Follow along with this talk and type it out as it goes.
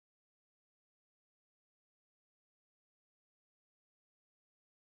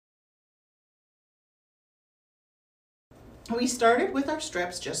We started with our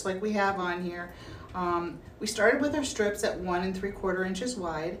strips just like we have on here. We started with our strips at 1 3/4 inches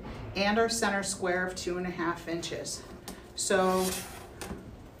wide and our center square of 2.5 inches. So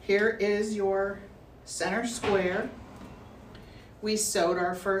here is your center square. We sewed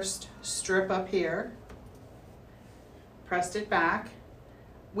our first strip up here, pressed it back.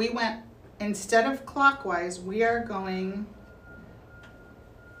 We went, instead of clockwise, we are going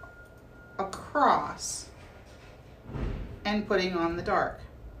across and putting on the dark.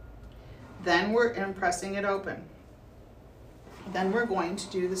 Then we're pressing it open. Then we're going to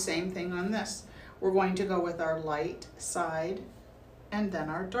do the same thing on this. We're going to go with our light side and then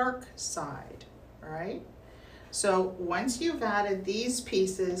our dark side, all right? So once you've added these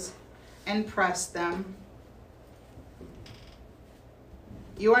pieces and pressed them,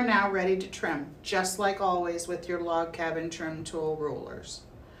 you are now ready to trim, just like always with your log cabin trim tool rulers.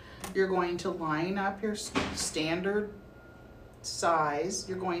 You're going to line up your standard size.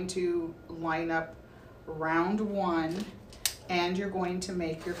 You're going to line up round 1 and you're going to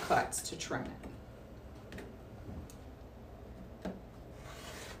make your cuts to trim it.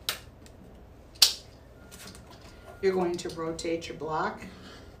 You're going to rotate your block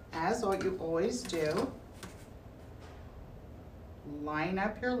as you always do. Line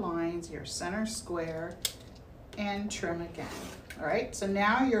up your lines, your center square, and trim again. All right, so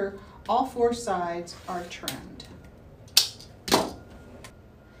now all 4 sides are trimmed.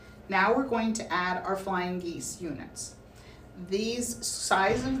 Now we're going to add our flying geese units. These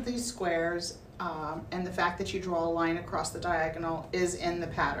size of these squares and the fact that you draw a line across the diagonal is in the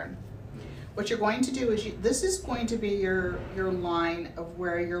pattern. What you're going to do is, this is going to be your line of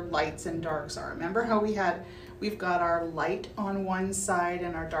where your lights and darks are. Remember how we've got our light on one side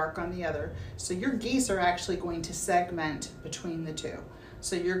and our dark on the other. So your geese are actually going to segment between the two.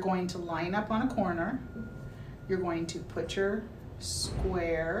 So you're going to line up on a corner. You're going to put your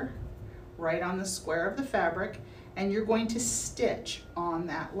square right on the square of the fabric, and you're going to stitch on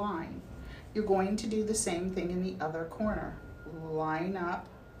that line. You're going to do the same thing in the other corner. Line up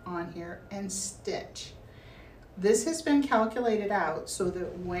on here and stitch. This has been calculated out so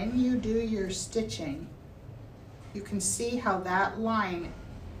that when you do your stitching, you can see how that line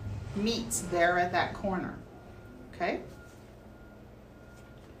meets there at that corner, okay?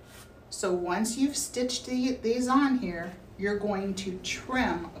 So once you've stitched these on here, you're going to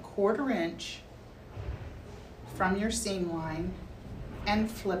trim 1/4 inch from your seam line and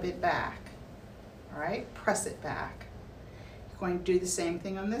flip it back, all right? Press it back. You're going to do the same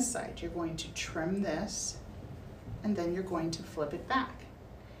thing on this side. You're going to trim this and then you're going to flip it back.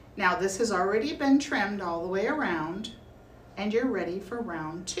 Now this has already been trimmed all the way around and you're ready for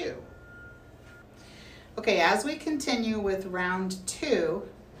round 2. Okay, as we continue with round 2,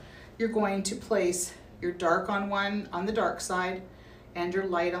 you're going to place your dark on the dark side and your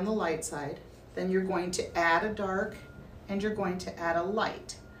light on the light side. Then you're going to add a dark and you're going to add a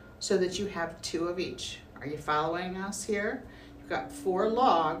light so that you have 2 of each. Are you following us here? You've got 4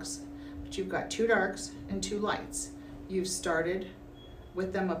 logs, but you've got 2 darks and 2 lights. You've started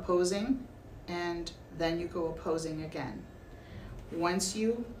with them opposing and then you go opposing again. Once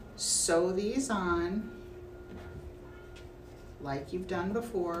you sew these on, like you've done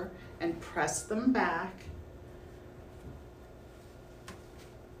before, and press them back,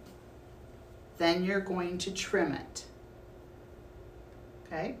 then you're going to trim it.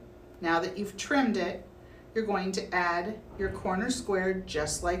 Okay? Now that you've trimmed it, you're going to add your corner square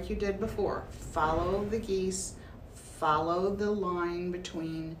just like you did before. Follow the geese, follow the line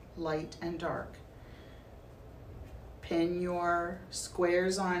between light and dark. Pin your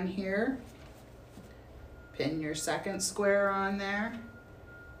squares on here. Pin your second square on there.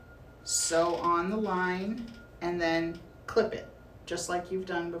 Sew on the line and then clip it just like you've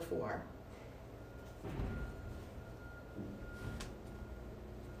done before.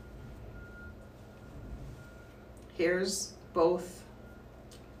 Here's both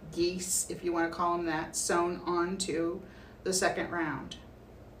geese, if you want to call them that, sewn onto the second round.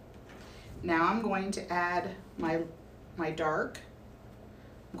 Now I'm going to add my dark.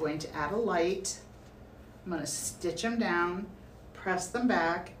 I'm going to add a light. I'm going to stitch them down, press them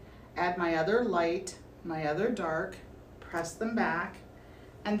back, add my other light, my other dark, press them back,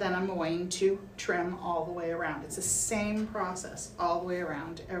 and then I'm going to trim all the way around. It's the same process all the way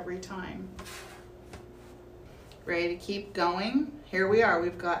around every time. Ready to keep going? Here we are.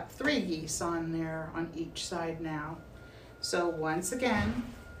 We've got 3 geese on there on each side now. So once again,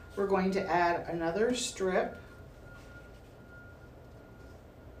 we're going to add another strip,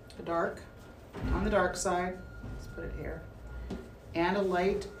 a dark on the dark side, let's put it here, and a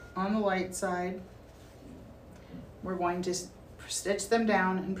light on the light side. we're going to stitch them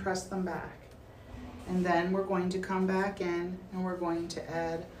down and press them back. And then we're going to come back in and we're going to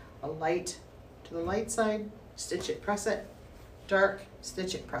add a light to the light side, stitch it, press it, dark,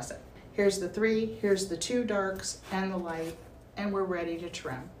 stitch it, press it. Here's the 3, here's the 2 darks and the light, and we're ready to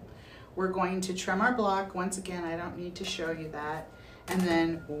trim. We're going to trim our block. Once again, I don't need to show you that. And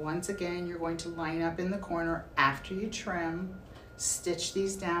then once again, you're going to line up in the corner after you trim, stitch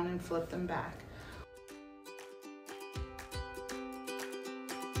these down and flip them back.